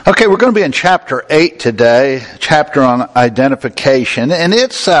Okay, we're going to be in chapter 8 today, chapter on identification, and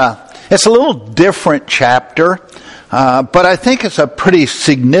it's a little different chapter, but I think it's a pretty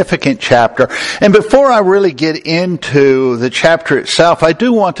significant chapter. And before I really get into the chapter itself, I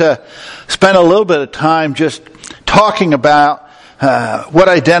do want to spend a little bit of time just talking about what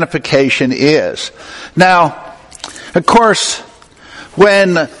identification is. Now, of course,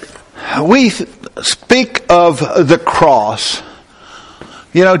 when we speak of the cross,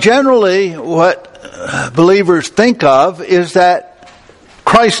 generally what believers think of is that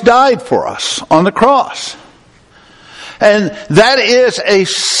Christ died for us on the cross. And that is a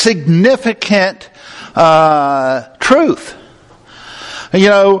significant truth.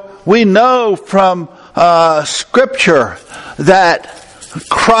 We know from Scripture that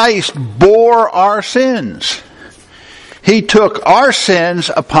Christ bore our sins. He took our sins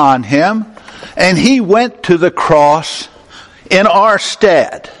upon Him, and He went to the cross in our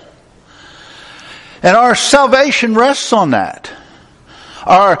stead. And our salvation rests on that.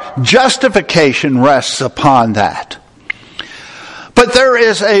 Our justification rests upon that. But there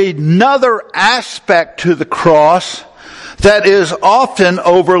is another aspect to the cross that is often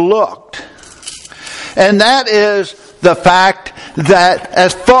overlooked. And that is the fact that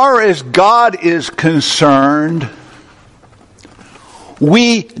as far as God is concerned,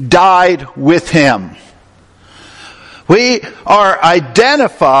 we died with Him. We are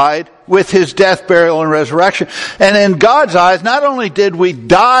identified with His death, burial, and resurrection. And in God's eyes, not only did we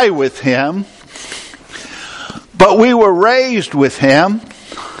die with Him, but we were raised with Him.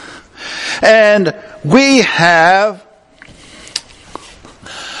 And we have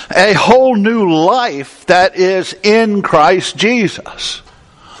a whole new life that is in Christ Jesus.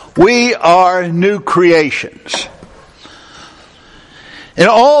 We are new creations. And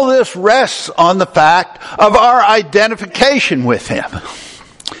all this rests on the fact of our identification with Him.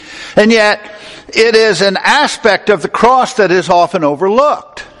 And yet, it is an aspect of the cross that is often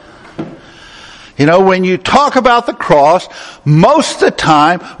overlooked. When you talk about the cross, most of the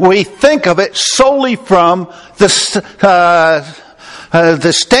time we think of it solely from the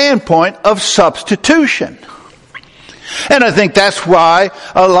standpoint of substitution. And I think that's why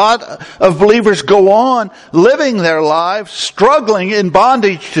a lot of believers go on living their lives struggling in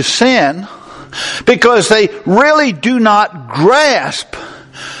bondage to sin, because they really do not grasp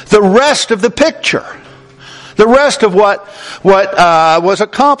the rest of the picture, the rest of what was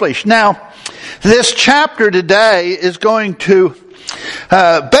accomplished. Now, this chapter today is going to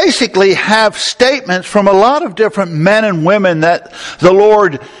basically have statements from a lot of different men and women that the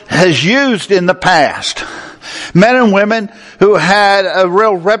Lord has used in the past. Men and women who had a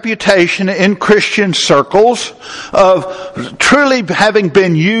real reputation in Christian circles of truly having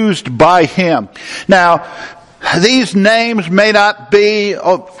been used by Him. Now, these names may not be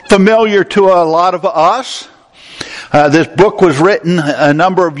familiar to a lot of us. This book was written a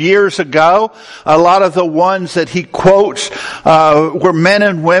number of years ago. A lot of the ones that he quotes were men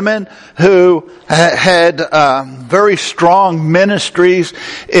and women who had very strong ministries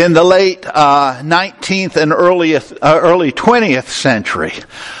in the late 19th and early 20th century,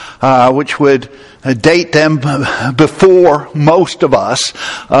 which would date them before most of us.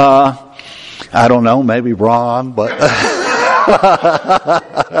 I don't know, maybe wrong, but...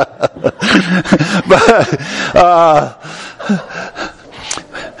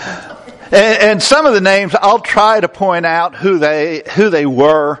 And some of the names I'll try to point out who they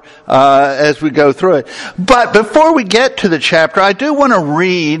were as we go through it. But before we get to the chapter, I do want to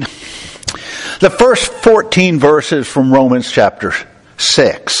read the first 14 verses from Romans chapter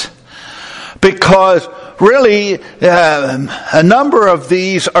 6, because really a number of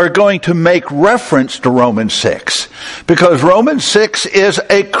these are going to make reference to Romans 6, because Romans 6 is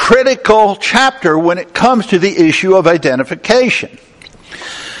a critical chapter when it comes to the issue of identification.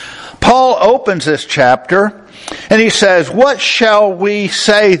 Paul opens this chapter and he says, "What shall we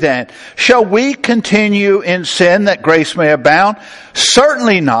say then? Shall we continue in sin that grace may abound?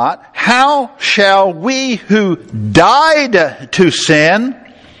 Certainly not. How shall we who died to sin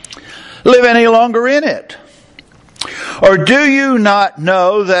live any longer in it? Or do you not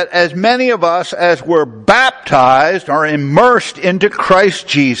know that as many of us as were baptized or immersed into Christ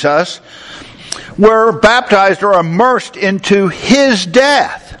Jesus were baptized or immersed into His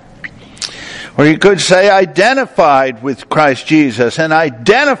death?" Or you could say identified with Christ Jesus and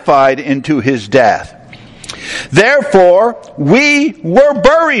identified into His death. "Therefore, we were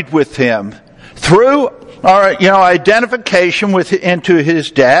buried with Him through our identification into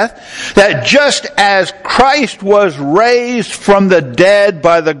His death, that just as Christ was raised from the dead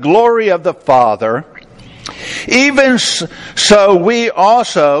by the glory of the Father, Even so we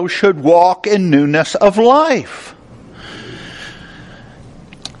also should walk in newness of life.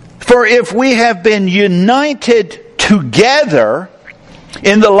 For if we have been united together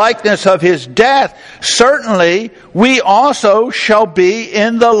in the likeness of his death, certainly we also shall be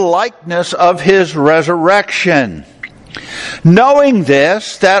in the likeness of his resurrection. Knowing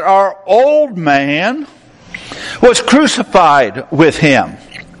this, that our old man was crucified with him,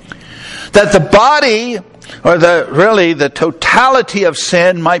 that the body, or the totality of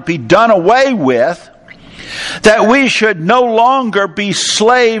sin might be done away with, that we should no longer be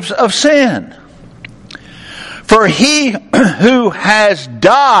slaves of sin. For he who has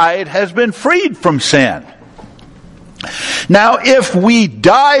died has been freed from sin. Now, if we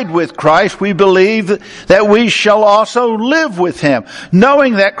died with Christ, we believe that we shall also live with him,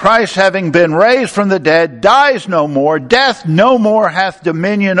 knowing that Christ, having been raised from the dead, dies no more, death no more hath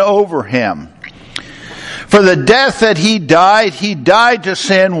dominion over him. For the death that he died to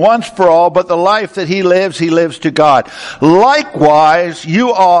sin once for all, but the life that he lives to God. Likewise,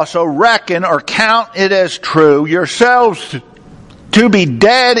 you also reckon or count it as true yourselves to be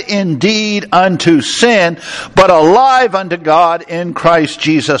dead indeed unto sin, but alive unto God in Christ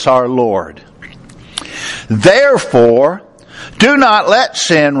Jesus our Lord. Therefore, do not let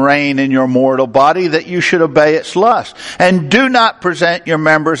sin reign in your mortal body, that you should obey its lust. And do not present your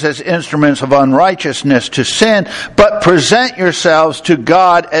members as instruments of unrighteousness to sin, but present yourselves to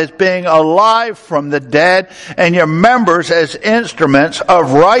God as being alive from the dead, and your members as instruments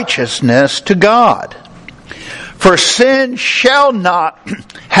of righteousness to God. For sin shall not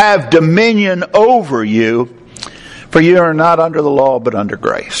have dominion over you, for you are not under the law, but under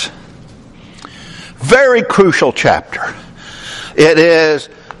grace. Very crucial chapter. It is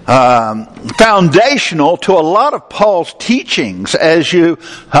foundational to a lot of Paul's teachings as you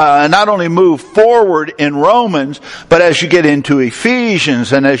not only move forward in Romans, but as you get into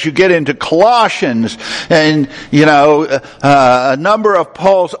Ephesians and as you get into Colossians and, a number of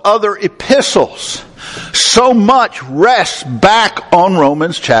Paul's other epistles. So much rests back on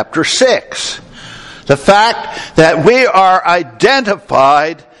Romans chapter 6. The fact that we are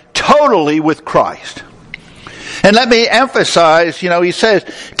identified totally with Christ. And let me emphasize, he says,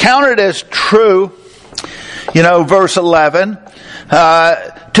 count it as true, verse 11,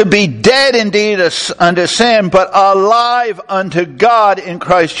 to be dead indeed unto sin, but alive unto God in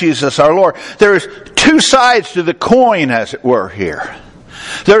Christ Jesus our Lord. There's two sides to the coin, as it were, here.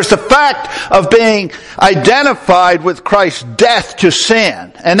 There's the fact of being identified with Christ's death to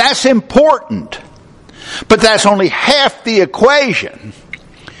sin, and that's important. But that's only half the equation.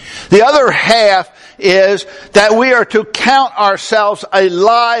 The other half is that we are to count ourselves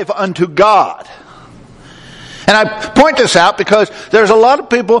alive unto God. And I point this out because there's a lot of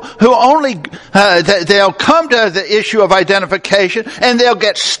people who only, they'll come to the issue of identification and they'll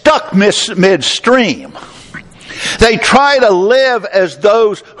get stuck midstream. They try to live as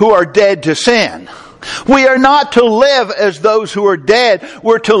those who are dead to sin. We are not to live as those who are dead.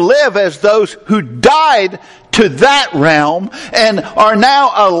 We're to live as those who died to that realm and are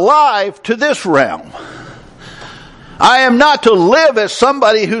now alive to this realm. I am not to live as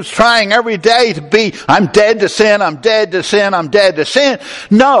somebody who's trying every day to be, I'm dead to sin, I'm dead to sin, I'm dead to sin.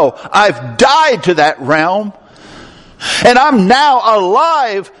 No, I've died to that realm and I'm now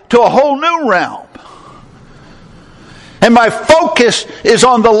alive to a whole new realm. And my focus is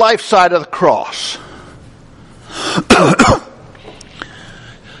on the life side of the cross.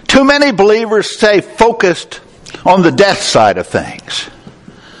 Too many believers stay focused on the death side of things.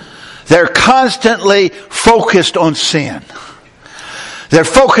 They're constantly focused on sin. They're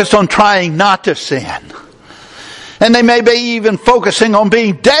focused on trying not to sin. And they may be even focusing on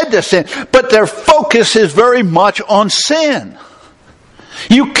being dead to sin, but their focus is very much on sin.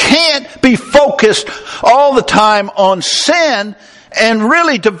 You can't be focused all the time on sin and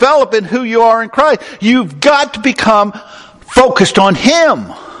really develop in who you are in Christ. You've got to become focused on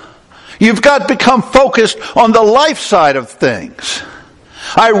Him. You've got to become focused on the life side of things.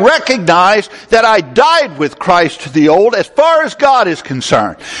 I recognize that I died with Christ to the old as far as God is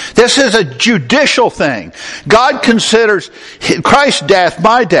concerned. This is a judicial thing. God considers Christ's death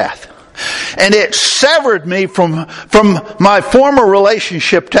my death. And it severed me from my former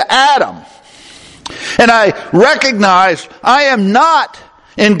relationship to Adam. And I recognized I am not,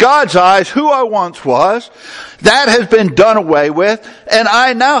 in God's eyes, who I once was. That has been done away with. And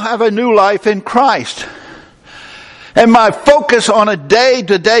I now have a new life in Christ. And my focus on a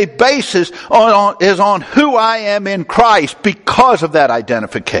day-to-day basis is on who I am in Christ because of that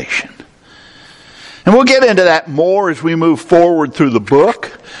identification. And we'll get into that more as we move forward through the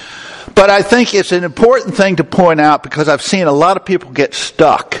book. But I think it's an important thing to point out because I've seen a lot of people get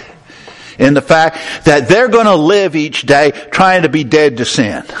stuck in the fact that they're going to live each day trying to be dead to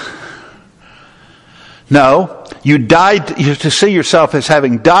sin. No, you died to see yourself as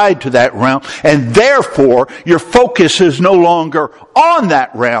having died to that realm, and therefore your focus is no longer on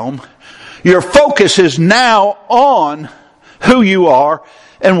that realm. Your focus is now on who you are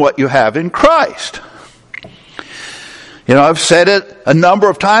and what you have in Christ. You know, I've said it a number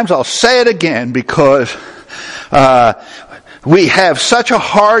of times. I'll say it again because we have such a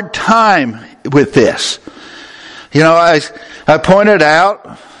hard time with this. You know, I pointed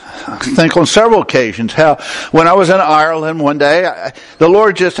out, I think on several occasions, how when I was in Ireland one day, the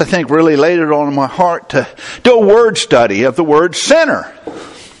Lord just, I think, really laid it on my heart to do a word study of the word sinner.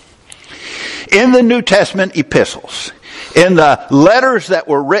 In the New Testament epistles, in the letters that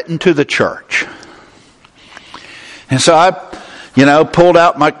were written to the church. And so I, pulled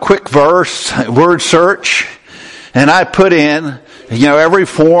out my quick verse, word search, and I put in, every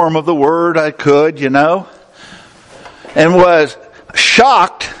form of the word I could, and was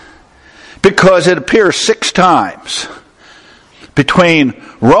shocked because it appears 6 times between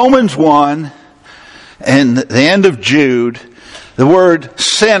Romans 1 and the end of Jude. The word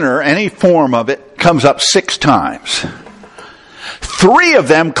sinner, any form of it, comes up 6 times. 3 of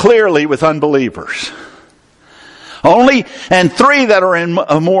them clearly with unbelievers. And 3 that are in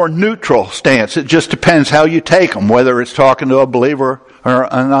a more neutral stance. It just depends how you take them, whether it's talking to a believer or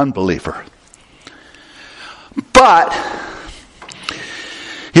an unbeliever. But,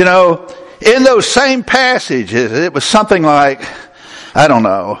 in those same passages, it was something like,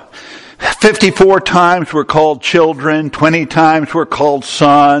 54 times we're called children, 20 times we're called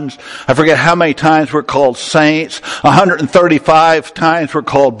sons. I forget how many times we're called saints. 135 times we're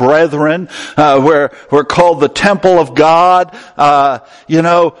called brethren. We're called the temple of God.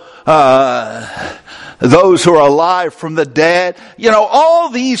 Those who are alive from the dead. All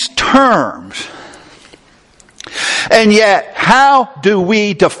these terms. And yet, how do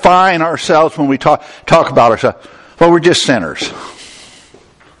we define ourselves when we talk about ourselves? Well, we're just sinners.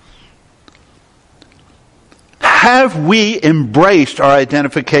 Have we embraced our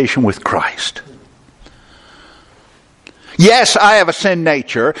identification with Christ? Yes, I have a sin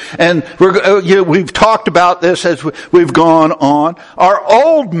nature, and we've talked about this as we've gone on. Our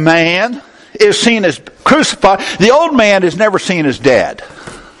old man is seen as crucified. The old man is never seen as dead.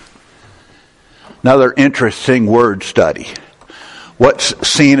 Another interesting word study. What's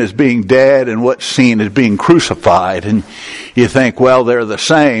seen as being dead and what's seen as being crucified. And you think, well, they're the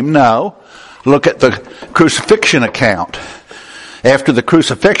same. No. Look at the crucifixion account. After the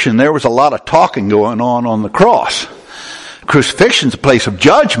crucifixion, there was a lot of talking going on the cross. Crucifixion's a place of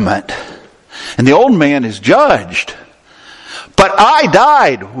judgment. And the old man is judged. But I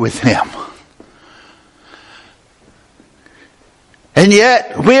died with him. And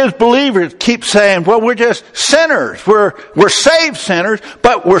yet, we as believers keep saying, well, we're just sinners. We're saved sinners,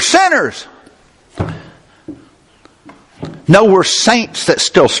 but we're sinners. No, we're saints that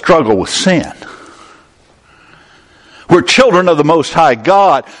still struggle with sin. We're children of the Most High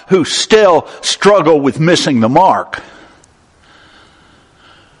God who still struggle with missing the mark.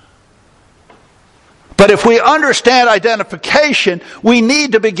 But if we understand identification, we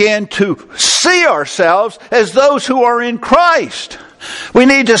need to begin to see ourselves as those who are in Christ. We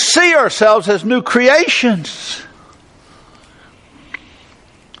need to see ourselves as new creations.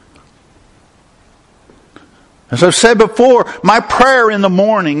 As I've said before, my prayer in the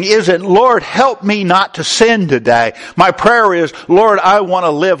morning isn't, Lord, help me not to sin today. My prayer is, Lord, I want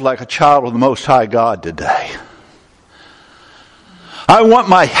to live like a child of the Most High God today. I want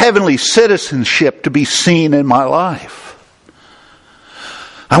my heavenly citizenship to be seen in my life.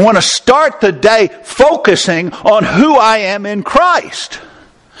 I want to start the day focusing on who I am in Christ,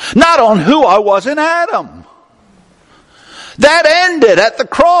 not on who I was in Adam. That ended at the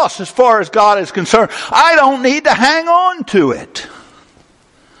cross as far as God is concerned. I don't need to hang on to it.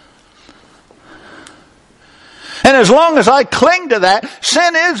 And as long as I cling to that,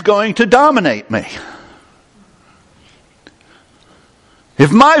 sin is going to dominate me.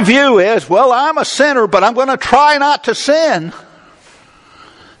 If my view is, well, I'm a sinner, but I'm going to try not to sin,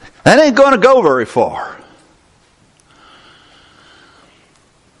 that ain't going to go very far.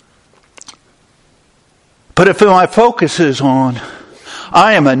 But if my focus is on,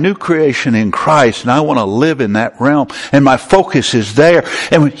 I am a new creation in Christ and I want to live in that realm, and my focus is there.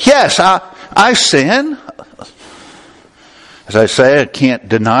 And yes, I sin. As I say, I can't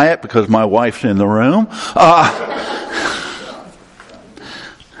deny it because my wife's in the room.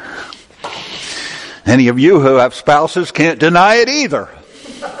 Any of you who have spouses can't deny it either.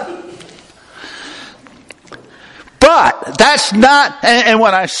 that's not, and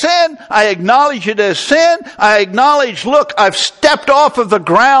when I sin, I acknowledge it as sin. I acknowledge, look, I've stepped off of the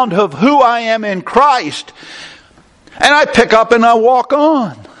ground of who I am in Christ. And I pick up and I walk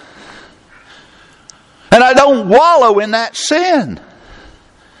on. And I don't wallow in that sin.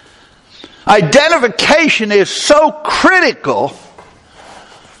 Identification is so critical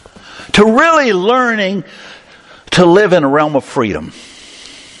to really learning to live in a realm of freedom.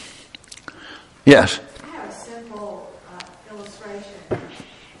 Yes? I have a simple illustration.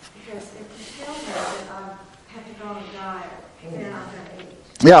 Because if you tell me that I have to go on a diet, then I'm going to eat.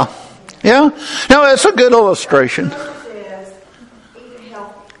 Yeah. Yeah? No, it's a good illustration. The first is eat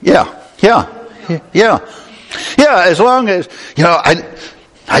healthy. Yeah, as long as,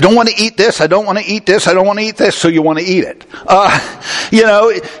 I don't want to eat this, I don't want to eat this, I don't want to eat this, so you want to eat it.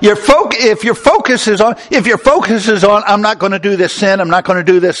 If your focus is on, I'm not going to do this sin, I'm not going to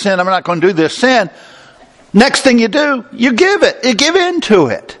do this sin, I'm not going to do this sin, next thing you do, you give in to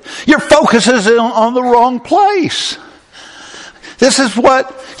it. Your focus is on the wrong place. This is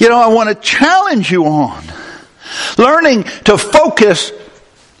what, I want to challenge you on. Learning to focus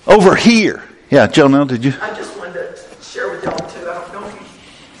over here. Yeah, Jonah, did you? I just wanted to share with y'all too. I don't know if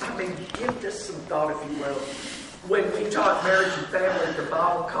you, give this some thought, if you will. When we taught marriage and family at the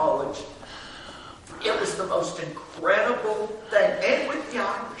Bible college, it was the most incredible thing. And with the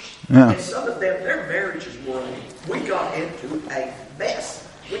Irish, and some of them, their marriages were, we got into a mess.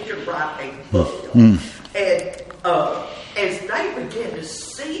 We could write a book. And as they began to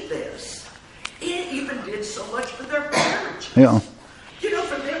see this, it even did so much for their marriage. Yeah.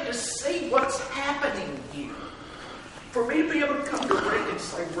 For them to see what's happening here. For me to be able to come to Rick and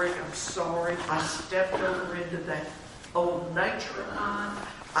say, Rick, I'm sorry. I stepped over into that old nature of mine.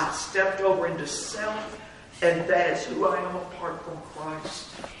 I stepped over into self. And that is who I am apart from Christ.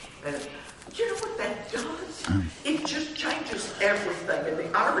 And you know what that does? It just changes everything. And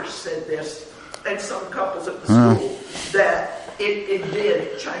the Irish said this, and some couples at the school, that it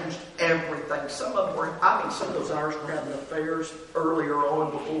did change everything. Some of them were, some of those Irish were having affairs earlier on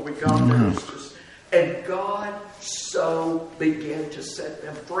before we got there. And God so began to set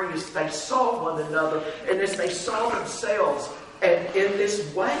them free as they saw one another and as they saw themselves and in this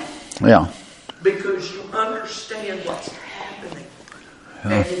way. Yeah. Because you understand what's happening.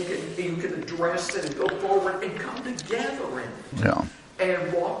 Yeah. And you can address it and go forward and come together in it. Yeah.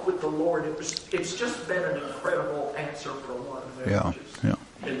 And walk with the Lord. It's just been an incredible answer for a lot of marriages.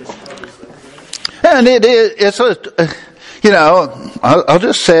 In the struggles that we have. And I'll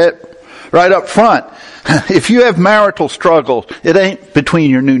just say it right up front. If you have marital struggles, it ain't between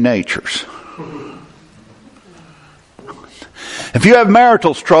your new natures. If you have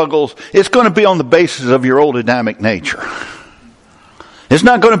marital struggles, it's going to be on the basis of your old Adamic nature. It's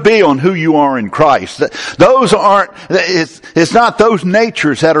not going to be on who you are in Christ. It's not those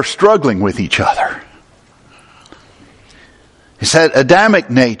natures that are struggling with each other. It's that Adamic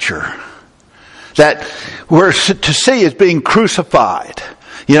nature that we're to see as being crucified.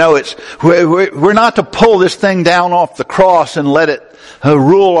 We're not to pull this thing down off the cross and let it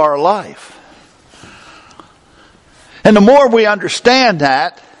rule our life. And the more we understand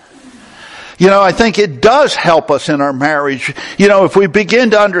that, I think it does help us in our marriage. If we begin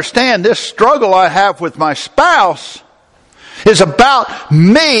to understand this struggle I have with my spouse is about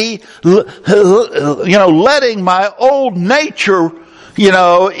me, letting my old nature,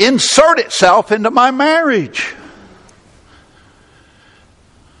 insert itself into my marriage.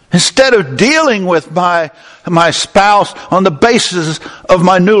 Instead of dealing with my spouse on the basis of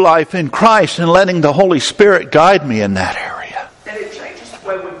my new life in Christ and letting the Holy Spirit guide me in that area. And it changes the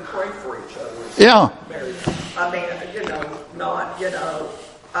way we pray for each other. Yeah.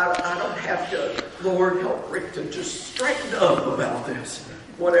 I don't have to, Lord, help Rick to just straighten up about this,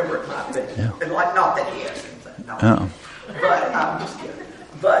 whatever it might be. Yeah. And not that he has anything. No. Yeah. But I'm just kidding.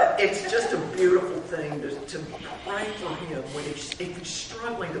 But it's just a beautiful thing to pray for him if he's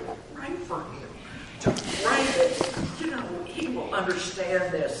struggling, to pray for him. To pray that, he will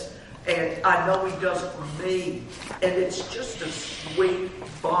understand this. And I know he does it for me. And it's just a sweet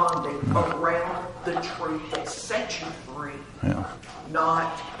bonding around the truth that sets you free. Yeah.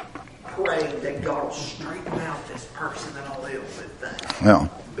 Not praying that God will straighten out this person and I'll live with that. Yeah.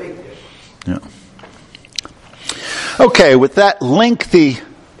 Big difference. Yeah. Okay, with that lengthy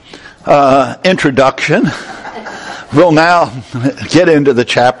introduction, we'll now get into the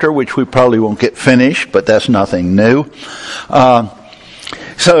chapter, which we probably won't get finished, but that's nothing new.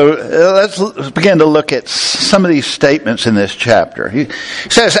 So let's begin to look at some of these statements in this chapter. He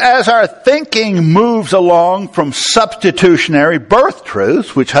says, as our thinking moves along from substitutionary birth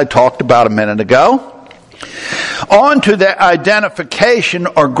truths, which I talked about a minute ago, On to the identification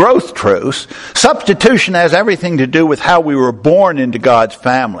or growth truths. Substitution has everything to do with how we were born into God's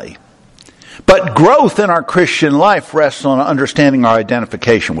family. But growth in our Christian life rests on understanding our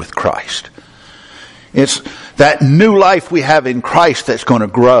identification with Christ. It's that new life we have in Christ that's going to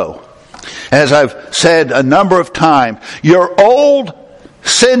grow. As I've said a number of times, your old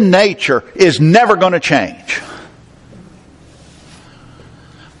sin nature is never going to change.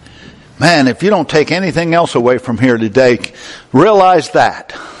 Man, if you don't take anything else away from here today, realize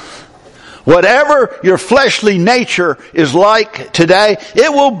that. Whatever your fleshly nature is like today,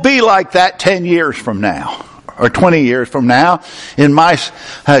 it will be like that 10 years from now, or 20 years from now. In my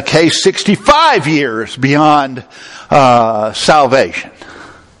case, 65 years beyond salvation.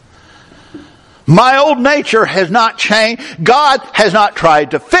 My old nature has not changed. God has not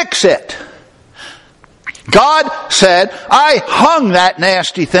tried to fix it. God said, I hung that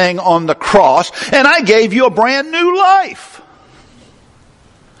nasty thing on the cross and I gave you a brand new life.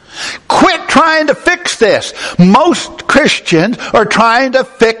 Quit trying to fix this. Most Christians are trying to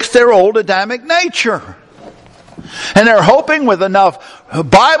fix their old Adamic nature. And they're hoping with enough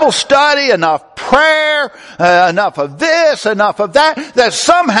Bible study, enough prayer, enough of this, enough of that, that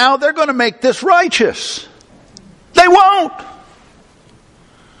somehow they're going to make this righteous. They won't.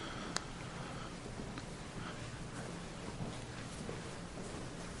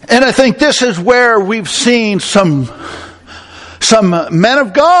 And I think this is where we've seen some men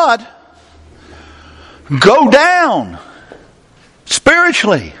of God go down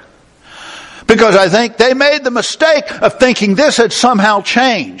spiritually. Because I think they made the mistake of thinking this had somehow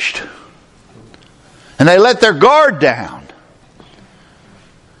changed. And they let their guard down.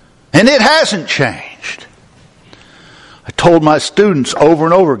 And it hasn't changed. I told my students over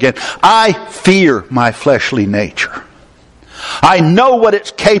and over again, I fear my fleshly nature. I know what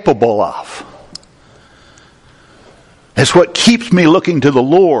it's capable of. It's what keeps me looking to the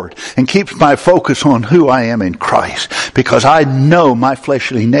Lord and keeps my focus on who I am in Christ. Because I know my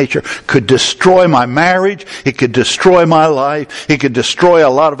fleshly nature could destroy my marriage. It could destroy my life. It could destroy a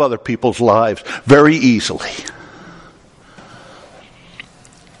lot of other people's lives very easily.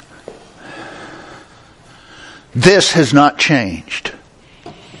 This has not changed.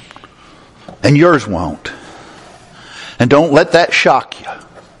 And yours won't. And don't let that shock you.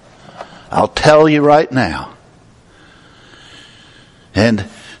 I'll tell you right now. And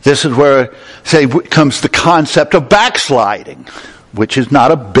this is where, comes the concept of backsliding, which is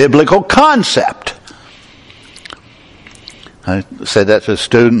not a biblical concept. I said that to a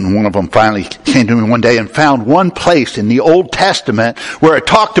student, and one of them finally came to me one day and found one place in the Old Testament where it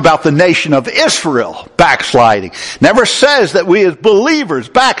talked about the nation of Israel backsliding. Never says that we as believers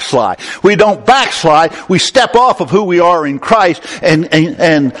backslide. We don't backslide. We step off of who we are in Christ and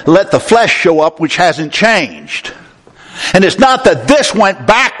let the flesh show up, which hasn't changed. And it's not that this went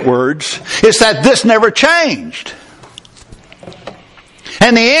backwards, it's that this never changed.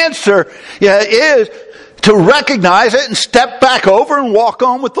 And the answer is to recognize it and step back over and walk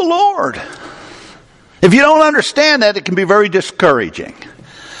on with the Lord. If you don't understand that, it can be very discouraging.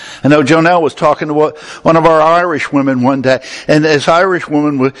 I know Jonelle was talking to one of our Irish women one day, and this Irish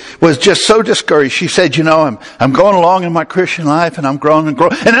woman was just so discouraged. She said, I'm going along in my Christian life, and I'm growing and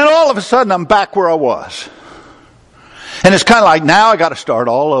growing, and then all of a sudden I'm back where I was. And it's kind of like, now I got to start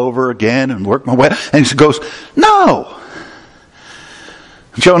all over again and work my way. And she goes, no.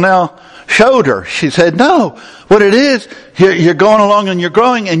 Jonelle showed her. She said, no. What it is, you're going along and you're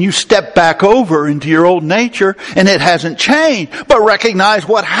growing and you step back over into your old nature and it hasn't changed. But recognize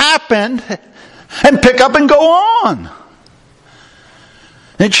what happened and pick up and go on.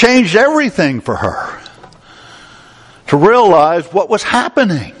 It changed everything for her. To realize what was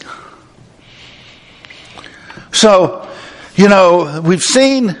happening. So, we've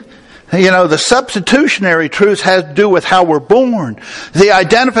seen, the substitutionary truth has to do with how we're born. The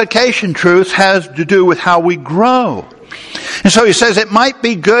identification truth has to do with how we grow. And so he says it might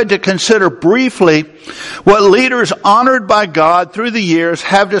be good to consider briefly what leaders honored by God through the years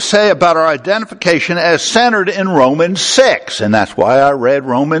have to say about our identification as centered in Romans 6. And that's why I read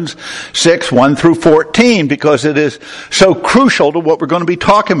Romans 6, 1 through 14, because it is so crucial to what we're going to be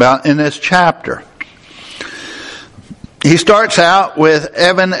talking about in this chapter. He starts out with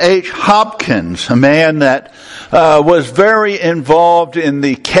Evan H. Hopkins, a man that was very involved in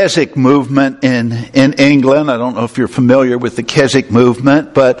the Keswick movement in England. I don't know if you're familiar with the Keswick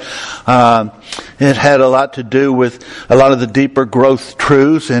movement, but it had a lot to do with a lot of the deeper growth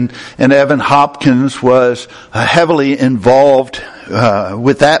truths, and Evan Hopkins was heavily involved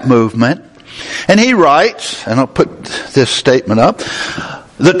with that movement. And he writes, and I'll put this statement up,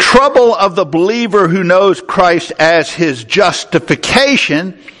 The trouble of the believer who knows Christ as his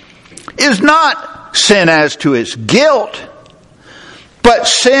justification is not sin as to its guilt, but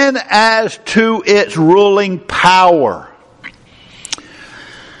sin as to its ruling power.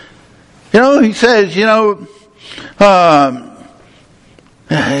 He says,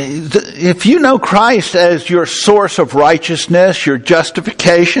 if you know Christ as your source of righteousness, your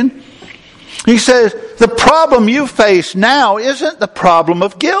justification, he says, the problem you face now isn't the problem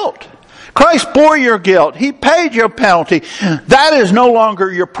of guilt. Christ bore your guilt. He paid your penalty. That is no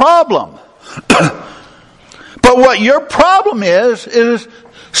longer your problem. But what your problem is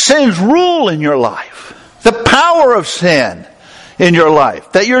sin's rule in your life. The power of sin in your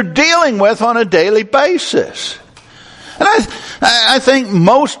life that you're dealing with on a daily basis. And I think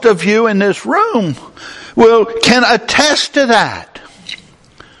most of you in this room can attest to that.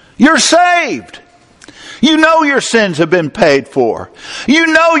 You're saved. You know your sins have been paid for. You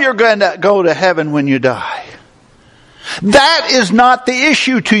know you're going to go to heaven when you die. That is not the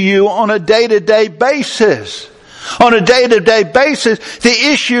issue to you on a day-to-day basis. On a day-to-day basis, the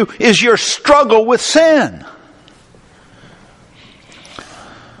issue is your struggle with sin.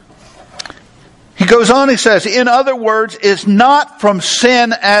 He goes on, he says, in other words, it's not from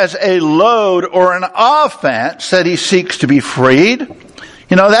sin as a load or an offense that he seeks to be freed.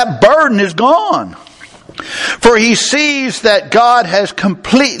 That burden is gone. For he sees that God has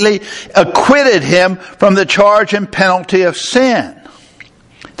completely acquitted him from the charge and penalty of sin.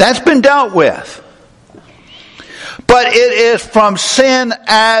 That's been dealt with. But it is from sin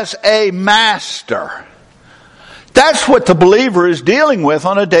as a master. That's what the believer is dealing with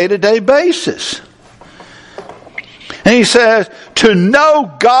on a day-to-day basis. And he says, to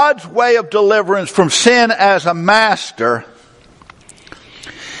know God's way of deliverance from sin as a master,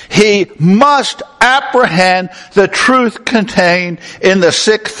 he must apprehend the truth contained in the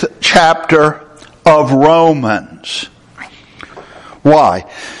 6th chapter of Romans.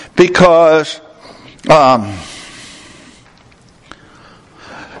 Why? Because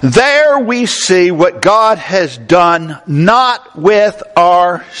there we see what God has done, not with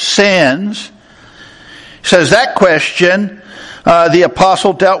our sins. He says that question the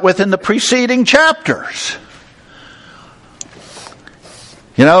apostle dealt with in the preceding chapters.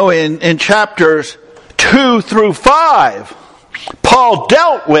 In chapters 2 through 5, Paul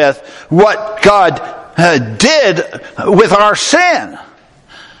dealt with what God did with our sin.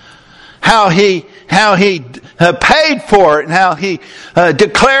 How he paid for it and how he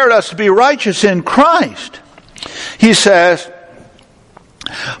declared us to be righteous in Christ. He says,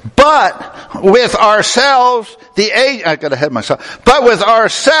 but with ourselves, but with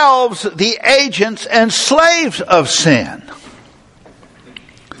ourselves, the agents and slaves of sin.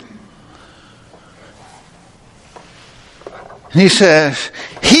 He says,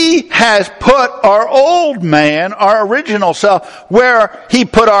 he has put our old man, our original self, where he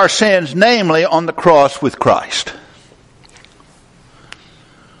put our sins, namely on the cross with Christ.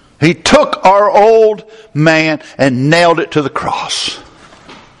 He took our old man and nailed it to the cross.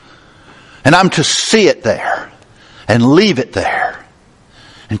 And I'm to see it there and leave it there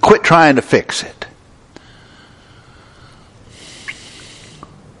and quit trying to fix it.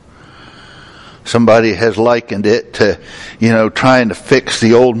 Somebody has likened it to, trying to fix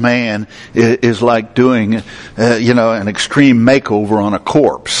the old man is like doing, an extreme makeover on a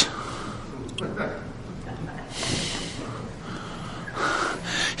corpse.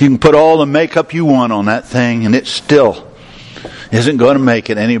 You can put all the makeup you want on that thing and it still isn't going to make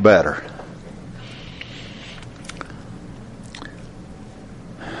it any better.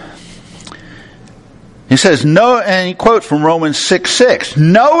 He says, and he quotes from Romans 6:6,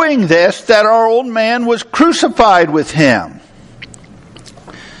 knowing this, that our old man was crucified with him.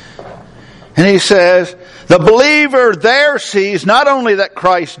 And he says, the believer there sees not only that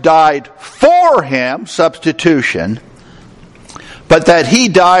Christ died for him, substitution, but that he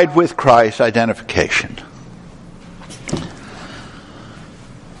died with Christ, identification.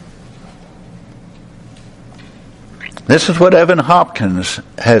 This is what Evan Hopkins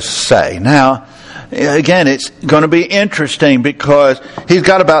has to say. Now, again, it's going to be interesting because he's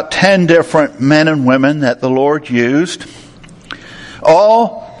got about 10 different men and women that the Lord used,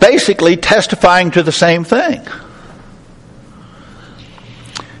 all basically testifying to the same thing.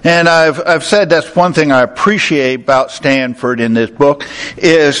 And I've said that's one thing I appreciate about Stanford in this book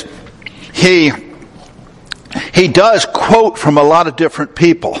is he does quote from a lot of different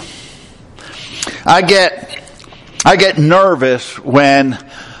people. I get nervous when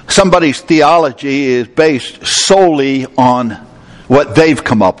somebody's theology is based solely on what they've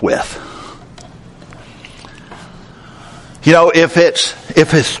come up with. if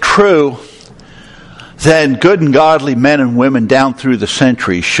it's true, then good and godly men and women down through the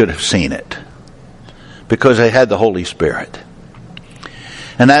centuries should have seen it, because they had the Holy Spirit.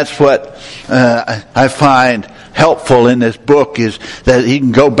 And that's what I find helpful in this book, is that he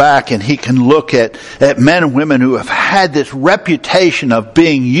can go back and he can look at men and women who have had this reputation of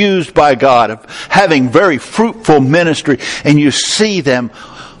being used by God, of having very fruitful ministry, and you see them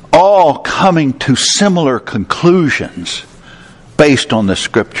all coming to similar conclusions based on the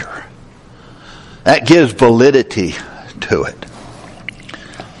Scripture. That gives validity to it.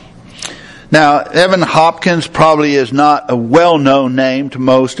 Now, Evan Hopkins probably is not a well-known name to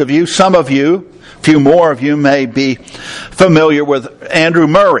most of you. Some of you, a few more of you, may be familiar with Andrew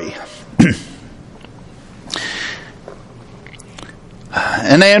Murray.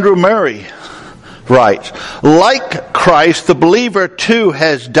 And Andrew Murray writes, like Christ, the believer too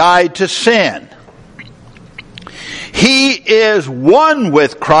has died to sin. He is one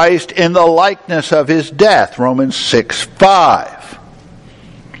with Christ in the likeness of his death, Romans 6:5.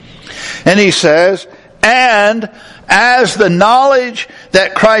 And he says, and as the knowledge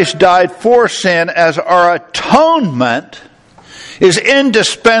that Christ died for sin as our atonement is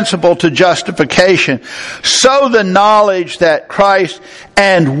indispensable to justification, so the knowledge that Christ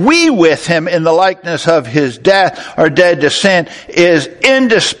and we with him in the likeness of his death are dead to sin is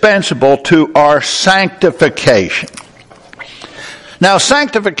indispensable to our sanctification. Now,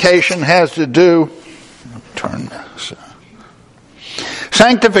 sanctification has to do...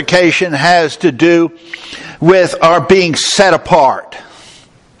 Sanctification has to do with our being set apart.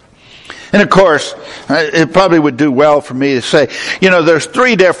 And of course, it probably would do well for me to say, there's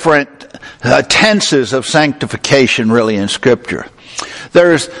three different tenses of sanctification really in Scripture.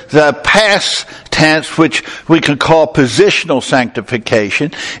 There's the past tense, which we can call positional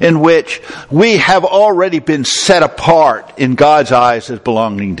sanctification, in which we have already been set apart in God's eyes as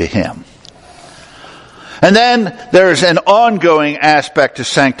belonging to Him. And then there's an ongoing aspect of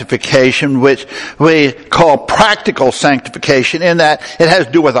sanctification, which we call practical sanctification, in that it has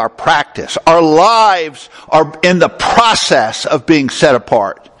to do with our practice. Our lives are in the process of being set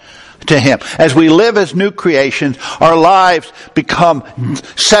apart to Him. As we live as new creations, our lives become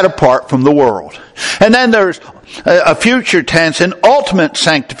set apart from the world. And then there's a future tense, an ultimate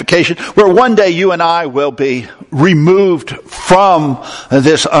sanctification, where one day you and I will be removed from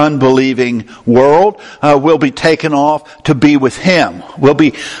this unbelieving world. We'll be taken off to be with Him. We'll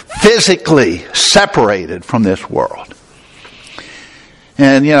be physically separated from this world.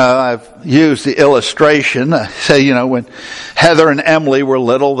 And, I've used the illustration. I say, when Heather and Emily were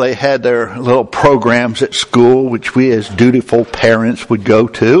little, they had their little programs at school, which we as dutiful parents would go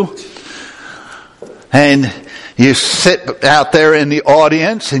to. And you sit out there in the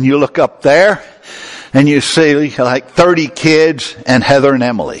audience and you look up there and you see like 30 kids and Heather and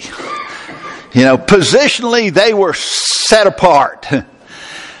Emily. Positionally, they were set apart.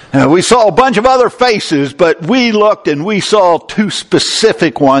 We saw a bunch of other faces, but we looked and we saw two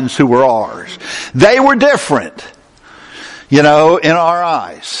specific ones who were ours. They were different, in our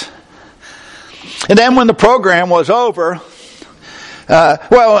eyes. And then when the program was over,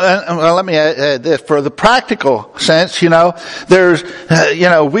 let me add this. For the practical sense, there's,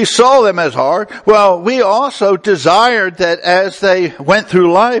 we saw them as hard. Well, we also desired that as they went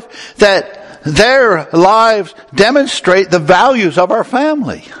through life, that their lives demonstrate the values of our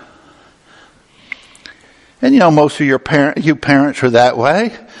family. And most of you parents are that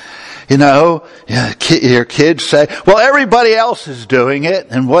way. Your kids say, well, everybody else is doing it.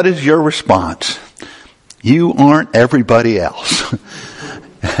 And what is your response? You aren't everybody else.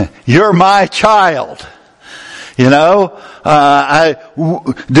 You're my child. I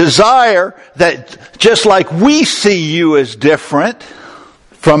desire that just like we see you as different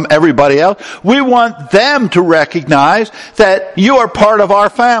from everybody else, we want them to recognize that you are part of our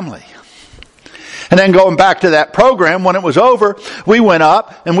family. And then going back to that program, when it was over, we went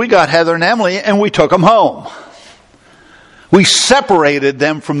up and we got Heather and Emily and we took them home. We separated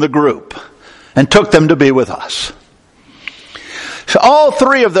them from the group and took them to be with us. So all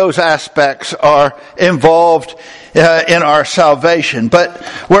three of those aspects are involved in our salvation. But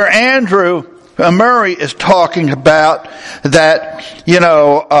where Andrew Murray is talking about that,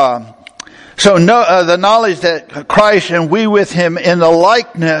 the knowledge that Christ and we with Him in the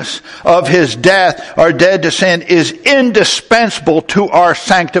likeness of His death are dead to sin is indispensable to our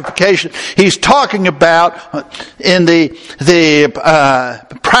sanctification. He's talking about in the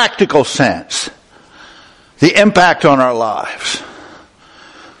practical sense, the impact on our lives.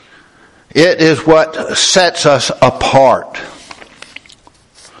 It is what sets us apart.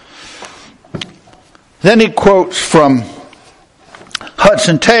 Then he quotes from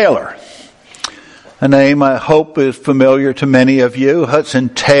Hudson Taylor, a name I hope is familiar to many of you. Hudson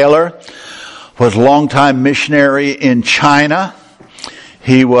Taylor was a longtime missionary in China.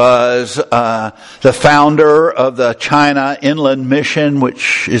 He was the founder of the China Inland Mission,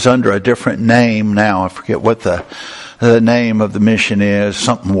 which is under a different name now. I forget what the name of the mission is,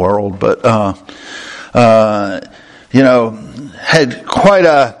 something world, but had quite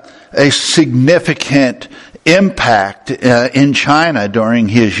a significant impact in China during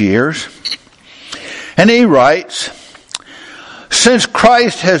his years. And he writes, "Since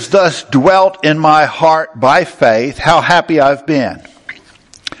Christ has thus dwelt in my heart by faith, how happy I've been.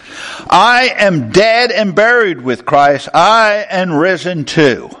 I am dead and buried with Christ. I am risen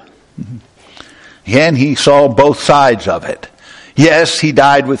too." Again, he saw both sides of it. Yes, he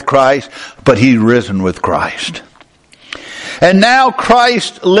died with Christ, but he's risen with Christ. "And now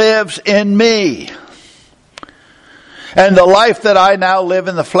Christ lives in me. And the life that I now live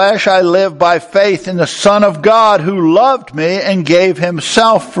in the flesh, I live by faith in the Son of God who loved me and gave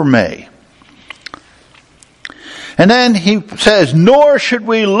himself for me." And then he says, "Nor should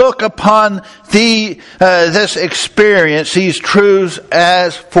we look upon this experience, these truths,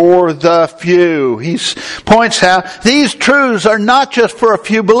 as for the few." He points out these truths are not just for a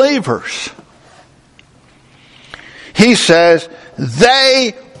few believers. He says,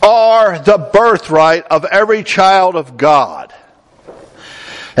 they are the birthright of every child of God.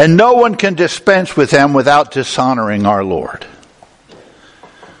 And no one can dispense with them without dishonoring our Lord.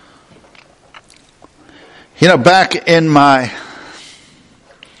 Back in my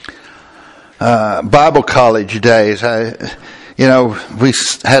Bible college days, we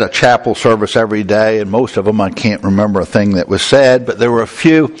had a chapel service every day, and most of them I can't remember a thing that was said, but there were a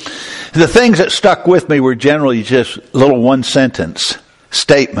few. The things that stuck with me were generally just little one-sentence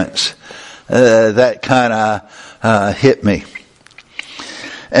statements that kind of hit me.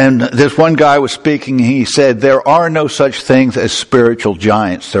 And this one guy was speaking, he said, "There are no such things as spiritual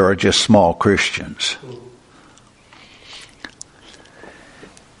giants. There are just small Christians."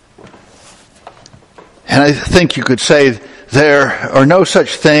 And I think you could say there are no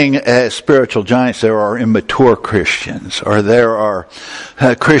such thing as spiritual giants. There are immature Christians, or there are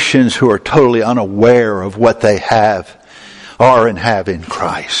Christians who are totally unaware of what they are and have in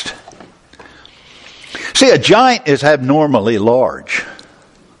Christ. See, a giant is abnormally large.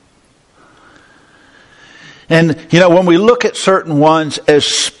 And, when we look at certain ones as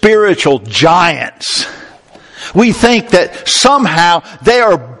spiritual giants, we think that somehow they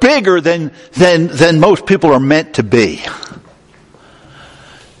are bigger than most people are meant to be.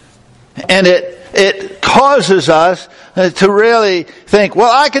 And it causes us to really think,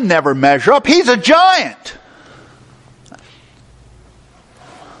 well, I can never measure up. He's a giant.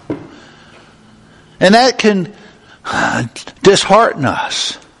 And that can dishearten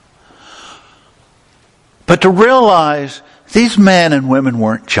us. But to realize these men and women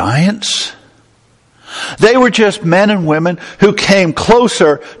weren't giants. They were just men and women who came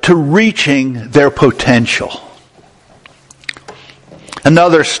closer to reaching their potential.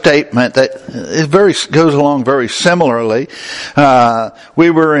 Another statement that goes along very similarly. We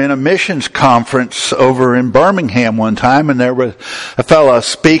were in a missions conference over in Birmingham one time, and there was a fellow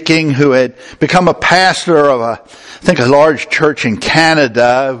speaking who had become a pastor of a large church in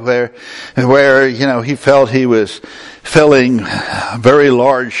Canada, where he felt he was filling very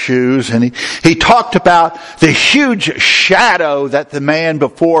large shoes, and he talked about the huge shadow that the man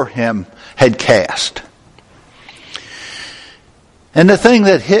before him had cast. And the thing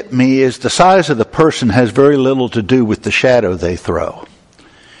that hit me is the size of the person has very little to do with the shadow they throw.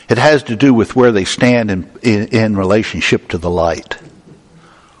 It has to do with where they stand in relationship to the light.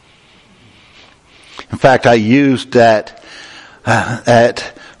 In fact, I used that at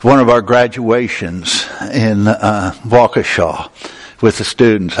one of our graduations in Waukesha with the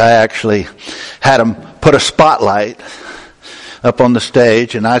students. I actually had them put a spotlight up on the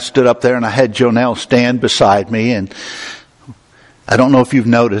stage, and I stood up there and I had Jonelle stand beside me, and I don't know if you've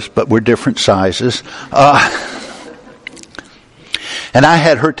noticed, but we're different sizes. And I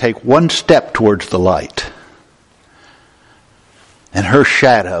had her take one step towards the light. And her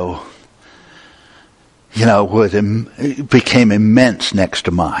shadow, became immense next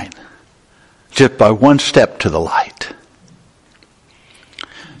to mine. Just by one step to the light.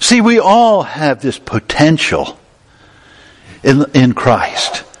 See, we all have this potential in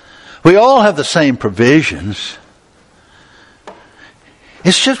Christ. We all have the same provisions.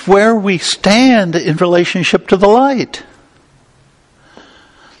 It's just where we stand in relationship to the light.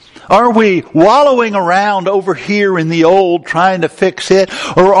 Are we wallowing around over here in the old trying to fix it?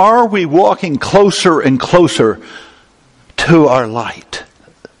 Or are we walking closer and closer to our light,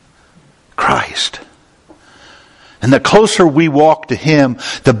 Christ. And the closer we walk to Him,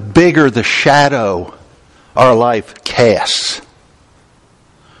 the bigger the shadow our life casts.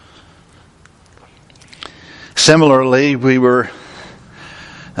 Similarly, we were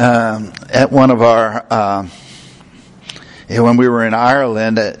at one of our, when we were in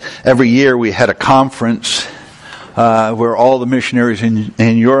Ireland, every year we had a conference where all the missionaries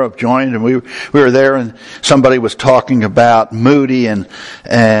in Europe joined, and we were there, and somebody was talking about Moody and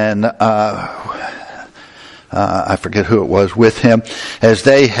I forget who it was with him, as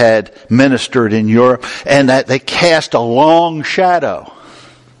they had ministered in Europe, and that they cast a long shadow.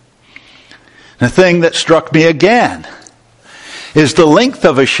 The thing that struck me again is the length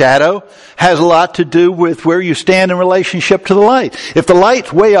of a shadow has a lot to do with where you stand in relationship to the light. If the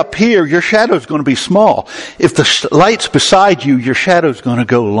light's way up here, your shadow's going to be small. If the light's beside you, your shadow's going to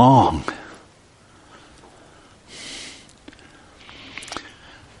go long.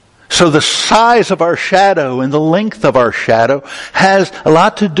 So the size of our shadow and the length of our shadow has a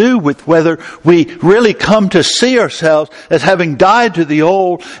lot to do with whether we really come to see ourselves as having died to the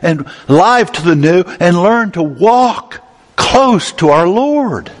old and alive to the new, and learn to walk close to our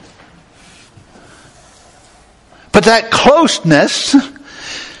Lord. But that closeness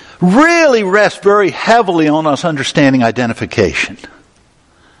really rests very heavily on us understanding identification.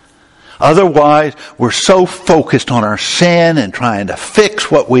 Otherwise, we're so focused on our sin and trying to fix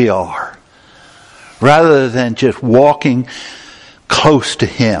what we are, rather than just walking close to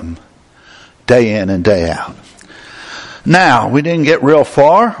Him day in and day out. Now, we didn't get real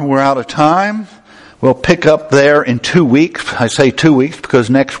far. We're out of time. We'll pick up there in 2 weeks. I say 2 weeks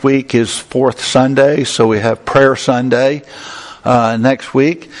because next week is Fourth Sunday, so we have Prayer Sunday next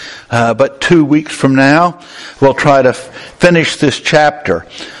week. But 2 weeks from now, we'll try to finish this chapter.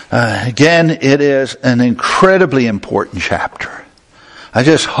 Again, it is an incredibly important chapter. I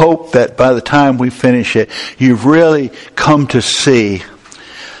just hope that by the time we finish it, you've really come to see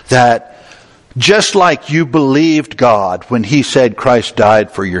that just like you believed God when He said Christ died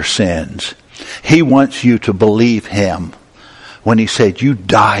for your sins, He wants you to believe Him when He said you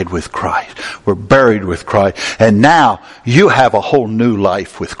died with Christ, were buried with Christ, and now you have a whole new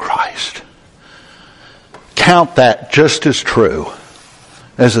life with Christ. Count that just as true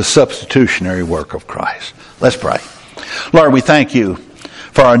as the substitutionary work of Christ. Let's pray. Lord, we thank You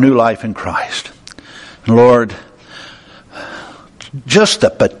for our new life in Christ. And Lord, just the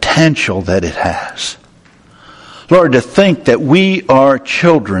potential that it has. Lord, to think that we are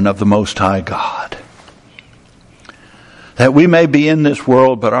children of the Most High God. That we may be in this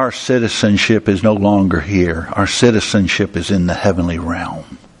world, but our citizenship is no longer here. Our citizenship is in the heavenly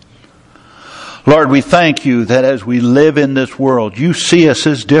realm. Lord, we thank You that as we live in this world, You see us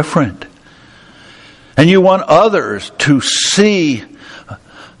as different. And You want others to see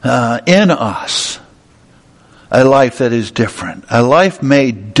in us a life that is different. A life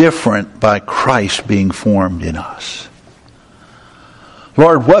made different by Christ being formed in us.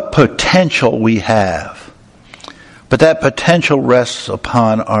 Lord, what potential we have. But that potential rests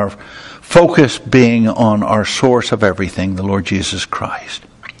upon our focus being on our source of everything, the Lord Jesus Christ.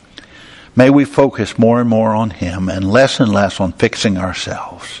 May we focus more and more on Him and less on fixing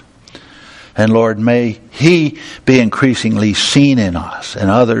ourselves. And Lord, may He be increasingly seen in us and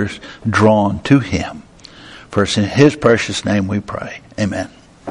others drawn to Him. For it's in His precious name we pray. Amen.